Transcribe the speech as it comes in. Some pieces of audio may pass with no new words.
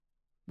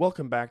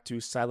Welcome back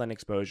to Silent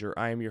Exposure.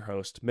 I am your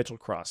host, Mitchell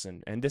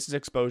Crossan, and this is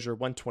Exposure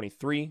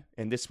 123,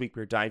 and this week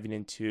we're diving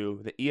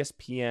into the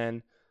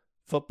ESPN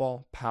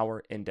Football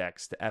Power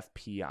Index, the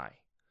FPI.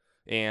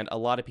 And a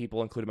lot of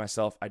people, including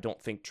myself, I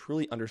don't think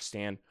truly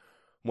understand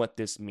what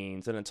this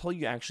means. And until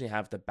you actually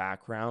have the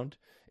background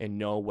and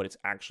know what it's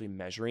actually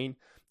measuring,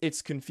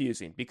 it's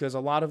confusing because a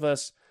lot of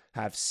us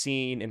have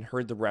seen and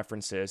heard the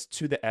references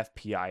to the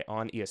FPI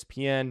on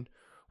ESPN,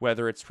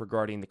 whether it's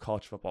regarding the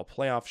college football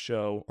playoff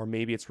show or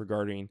maybe it's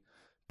regarding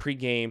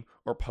pregame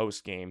or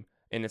postgame.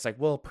 And it's like,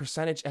 well,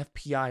 percentage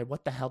FPI,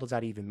 what the hell does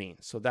that even mean?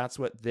 So that's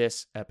what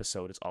this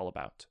episode is all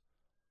about.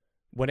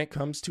 When it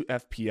comes to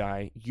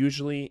FPI,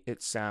 usually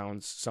it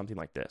sounds something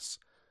like this.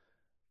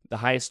 The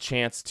highest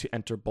chance to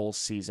enter bowl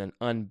season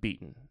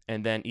unbeaten.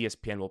 And then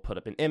ESPN will put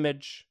up an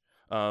image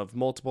of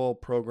multiple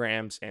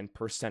programs and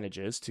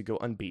percentages to go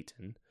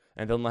unbeaten.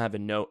 And then they'll have a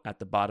note at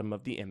the bottom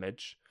of the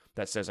image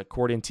that says,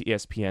 according to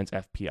ESPN's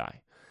FPI.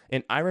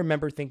 And I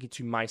remember thinking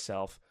to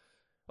myself,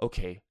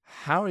 okay,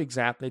 how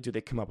exactly do they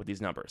come up with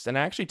these numbers? And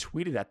I actually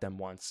tweeted at them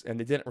once, and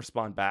they didn't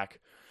respond back.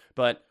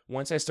 But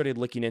once I started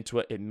looking into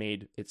it, it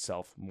made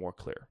itself more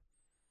clear.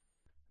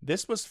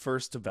 This was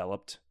first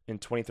developed in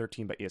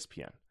 2013 by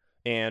ESPN.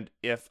 And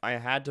if I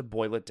had to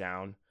boil it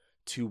down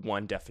to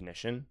one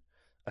definition,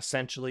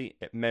 essentially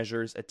it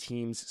measures a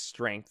team's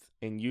strength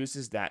and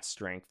uses that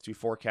strength to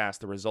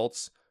forecast the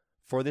results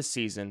for the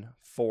season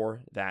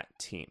for that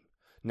team.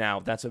 Now,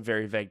 that's a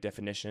very vague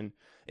definition,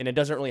 and it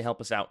doesn't really help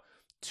us out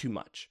too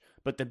much.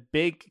 But the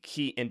big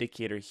key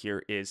indicator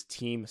here is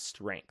team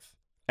strength.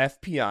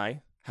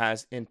 FPI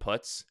has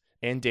inputs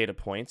and data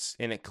points,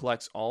 and it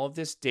collects all of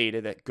this data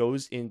that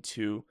goes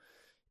into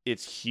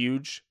its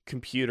huge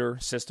computer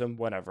system,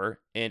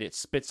 whatever, and it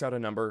spits out a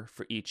number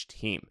for each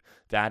team.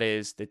 That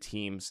is the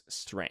team's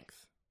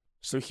strength.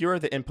 So here are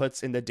the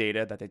inputs in the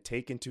data that they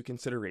take into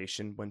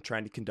consideration when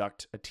trying to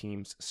conduct a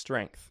team's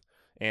strength.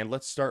 And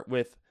let's start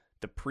with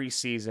the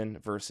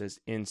preseason versus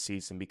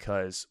in-season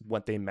because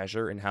what they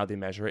measure and how they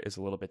measure it is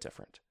a little bit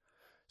different.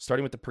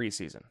 Starting with the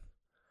preseason.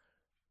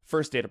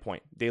 First data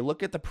point, they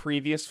look at the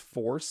previous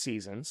 4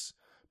 seasons,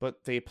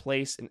 but they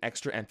place an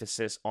extra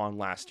emphasis on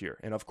last year.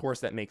 And of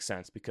course that makes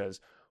sense because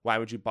why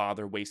would you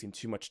bother wasting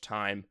too much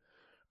time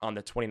on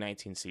the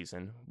 2019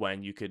 season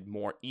when you could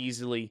more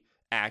easily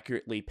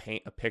accurately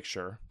paint a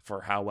picture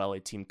for how well a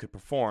team could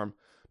perform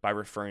by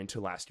referring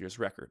to last year's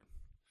record.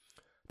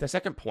 The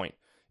second point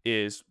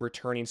is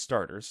returning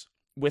starters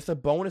with a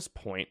bonus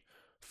point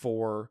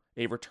for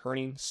a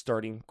returning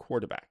starting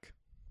quarterback.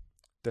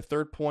 The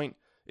third point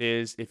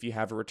is if you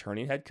have a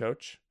returning head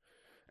coach.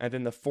 And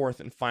then the fourth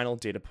and final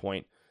data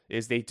point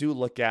is they do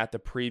look at the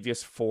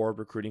previous 4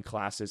 recruiting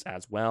classes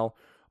as well,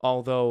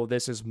 although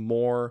this is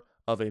more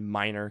of a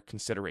minor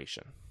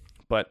consideration.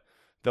 But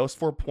those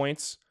 4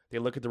 points, they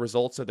look at the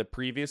results of the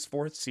previous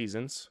 4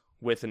 seasons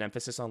with an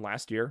emphasis on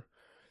last year.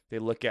 They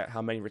look at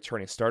how many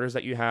returning starters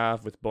that you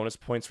have with bonus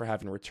points for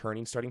having a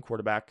returning starting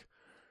quarterback,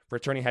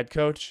 returning head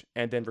coach,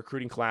 and then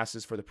recruiting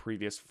classes for the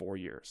previous 4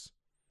 years.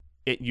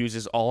 It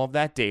uses all of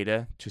that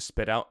data to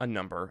spit out a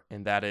number,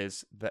 and that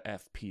is the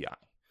FPI.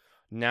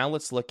 Now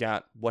let's look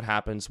at what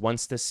happens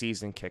once the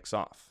season kicks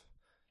off.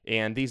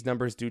 And these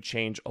numbers do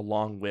change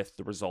along with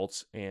the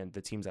results and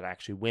the teams that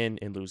actually win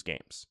and lose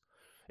games.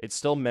 It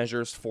still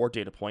measures 4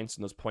 data points,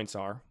 and those points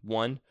are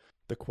 1,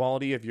 the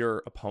quality of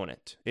your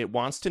opponent. It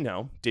wants to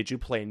know, did you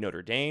play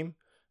Notre Dame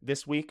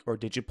this week or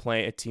did you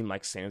play a team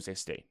like San Jose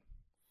State?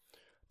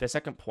 The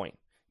second point,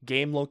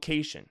 game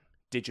location.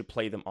 Did you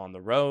play them on the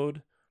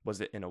road?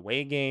 Was it an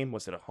away game?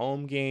 Was it a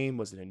home game?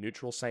 Was it a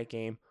neutral site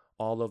game?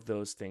 All of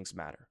those things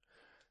matter.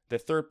 The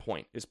third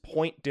point is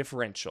point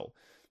differential.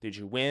 Did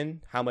you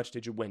win? How much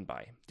did you win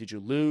by? Did you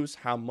lose?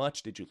 How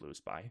much did you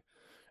lose by?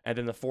 And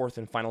then the fourth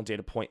and final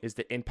data point is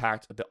the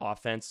impact of the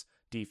offense,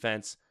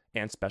 defense,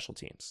 and special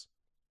teams.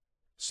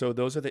 So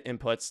those are the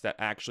inputs that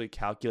actually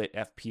calculate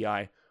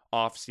FPI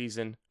off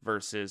season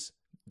versus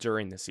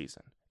during the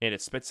season. And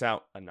it spits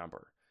out a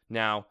number.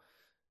 Now,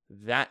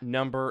 that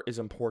number is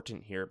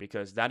important here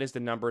because that is the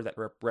number that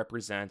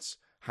represents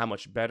how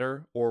much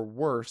better or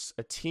worse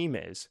a team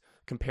is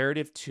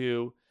comparative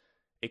to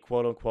a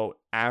quote-unquote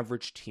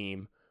average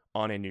team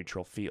on a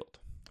neutral field.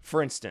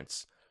 For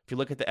instance, if you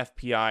look at the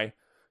FPI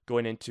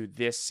going into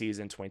this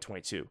season,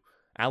 2022,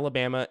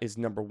 Alabama is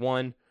number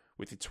 1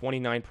 with a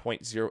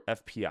 29.0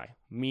 FPI,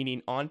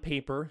 meaning on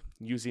paper,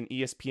 using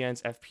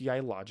ESPN's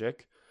FPI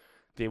logic,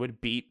 they would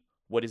beat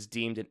what is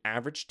deemed an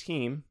average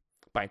team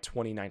by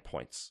 29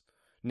 points.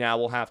 Now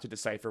we'll have to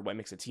decipher what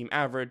makes a team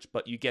average,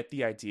 but you get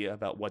the idea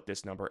about what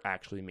this number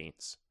actually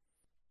means.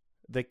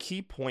 The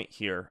key point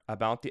here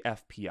about the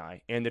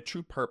FPI and the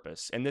true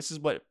purpose, and this is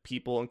what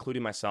people,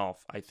 including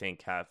myself, I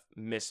think have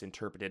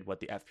misinterpreted what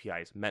the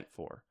FPI is meant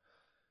for.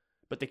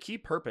 But the key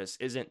purpose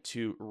isn't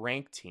to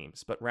rank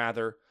teams, but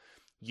rather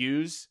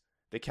use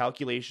the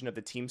calculation of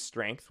the team's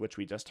strength, which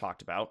we just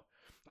talked about,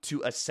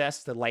 to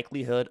assess the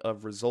likelihood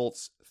of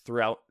results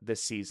throughout the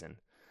season.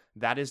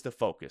 That is the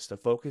focus. The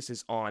focus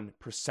is on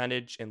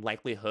percentage and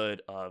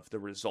likelihood of the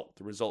result.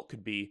 The result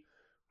could be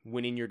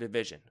winning your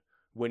division,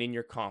 winning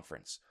your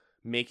conference,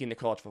 making the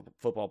college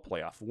football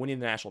playoff, winning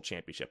the national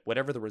championship.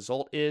 Whatever the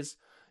result is,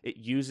 it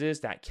uses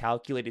that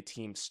calculated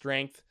team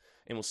strength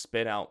and will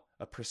spit out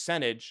a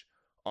percentage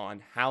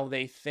on how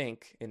they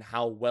think and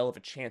how well of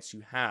a chance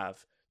you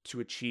have to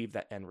achieve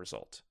that end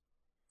result.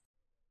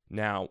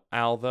 Now,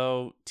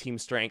 although team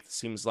strength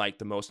seems like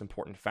the most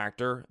important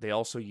factor, they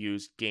also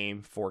use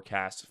game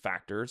forecast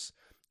factors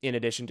in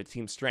addition to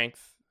team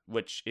strength,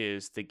 which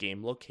is the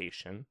game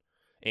location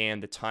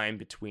and the time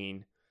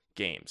between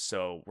games.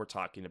 So we're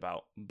talking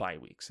about bye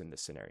weeks in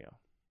this scenario.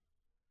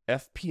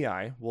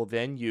 FPI will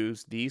then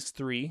use these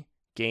 3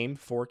 game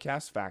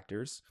forecast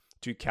factors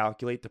to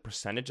calculate the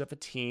percentage of a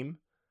team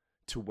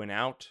to win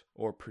out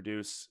or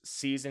produce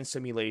season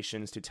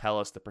simulations to tell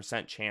us the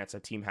percent chance a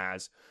team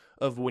has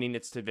of winning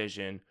its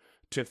division,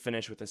 to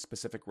finish with a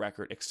specific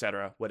record,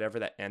 etc., whatever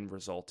that end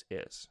result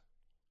is.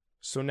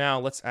 So now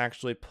let's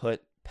actually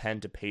put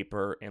pen to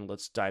paper and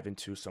let's dive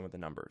into some of the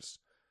numbers.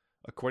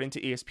 According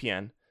to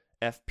ESPN,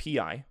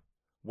 FPI,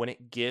 when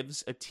it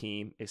gives a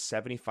team a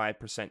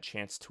 75%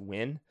 chance to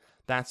win,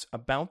 that's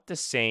about the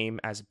same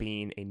as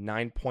being a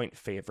 9-point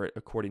favorite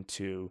according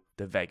to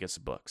the Vegas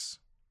books.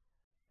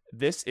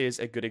 This is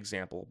a good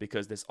example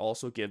because this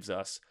also gives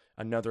us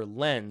another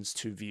lens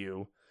to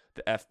view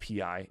the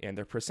FPI and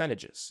their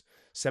percentages.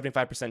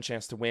 75%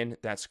 chance to win,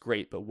 that's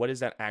great, but what does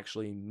that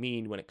actually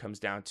mean when it comes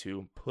down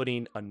to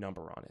putting a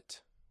number on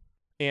it?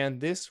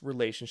 And this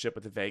relationship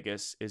with the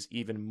Vegas is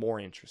even more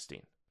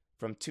interesting.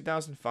 From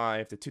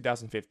 2005 to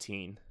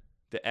 2015,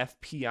 the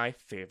FPI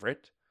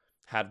favorite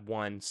had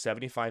won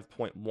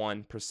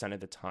 75.1% of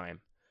the time,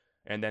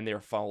 and then they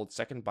were followed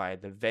second by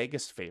the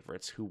Vegas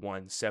favorites, who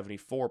won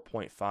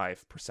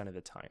 74.5% of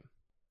the time.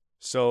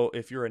 So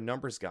if you're a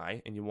numbers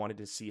guy and you wanted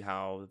to see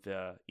how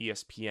the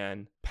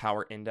ESPN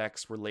Power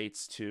Index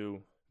relates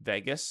to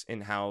Vegas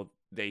and how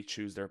they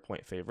choose their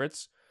point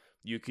favorites,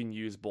 you can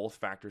use both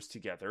factors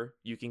together.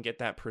 You can get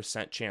that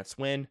percent chance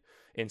win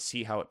and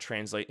see how it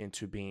translates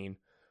into being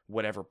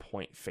whatever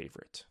point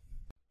favorite.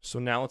 So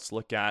now let's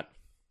look at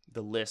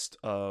the list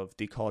of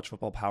the College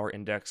Football Power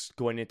Index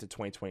going into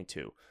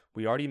 2022.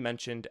 We already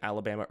mentioned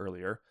Alabama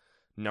earlier,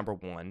 number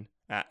 1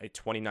 at a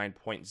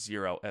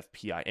 29.0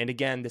 FPI. And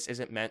again, this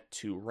isn't meant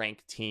to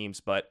rank teams,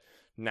 but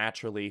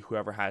naturally,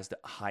 whoever has the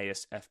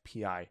highest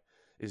FPI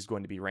is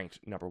going to be ranked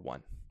number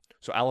 1.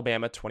 So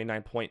Alabama,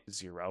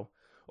 29.0.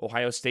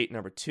 Ohio State,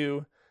 number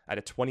 2 at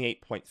a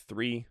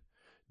 28.3.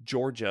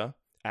 Georgia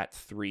at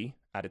 3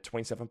 at a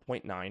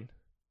 27.9.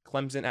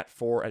 Clemson at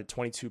 4 at a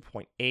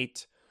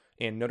 22.8.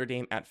 And Notre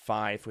Dame at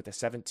 5 with a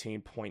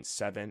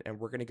 17.7. And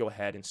we're going to go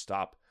ahead and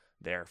stop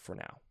there for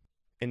now.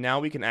 And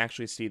now we can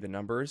actually see the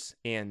numbers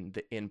and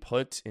the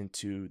input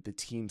into the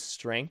team's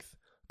strength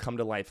come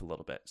to life a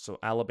little bit. So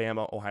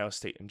Alabama, Ohio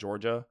State, and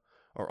Georgia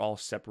are all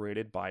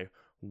separated by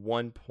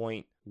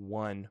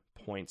 1.1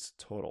 points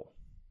total.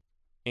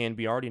 And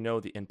we already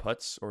know the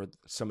inputs or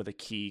some of the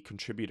key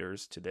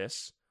contributors to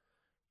this: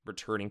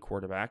 returning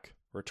quarterback,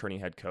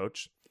 returning head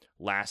coach,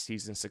 last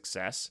season's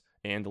success,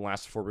 and the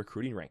last 4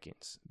 recruiting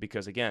rankings.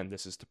 Because again,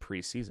 this is the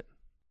preseason.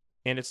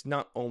 And it's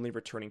not only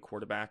returning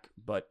quarterback,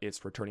 but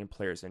it's returning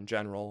players in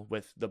general,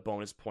 with the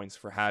bonus points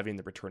for having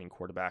the returning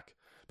quarterback.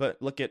 But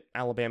look at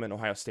Alabama and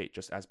Ohio State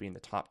just as being the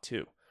top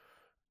 2.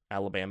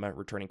 Alabama,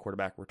 returning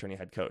quarterback, returning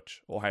head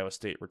coach. Ohio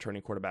State,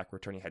 returning quarterback,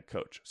 returning head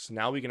coach. So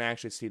now we can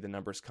actually see the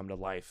numbers come to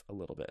life a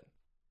little bit.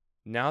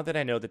 Now that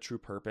I know the true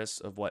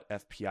purpose of what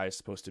FPI is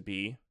supposed to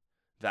be,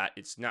 that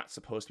it's not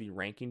supposed to be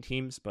ranking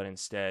teams, but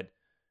instead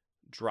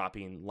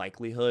dropping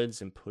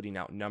likelihoods and putting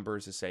out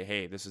numbers to say,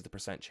 hey, this is the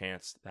percent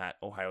chance that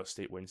Ohio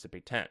State wins the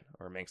Big Ten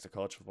or makes the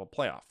college football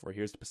playoff, or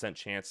here's the percent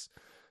chance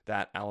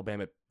that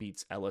Alabama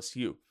beats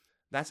LSU.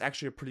 That's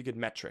actually a pretty good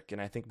metric,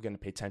 and I think I'm going to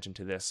pay attention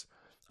to this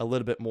a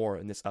little bit more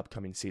in this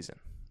upcoming season.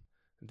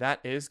 That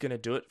is going to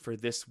do it for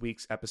this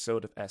week's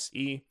episode of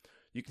SE.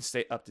 You can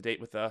stay up to date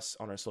with us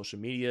on our social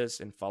medias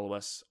and follow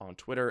us on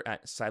Twitter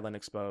at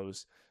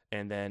SideLineExpose,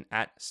 and then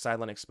at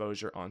Sideline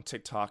Exposure on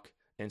TikTok,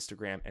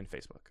 Instagram, and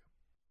Facebook.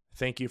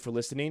 Thank you for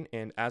listening,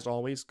 and as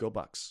always, go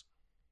Bucks.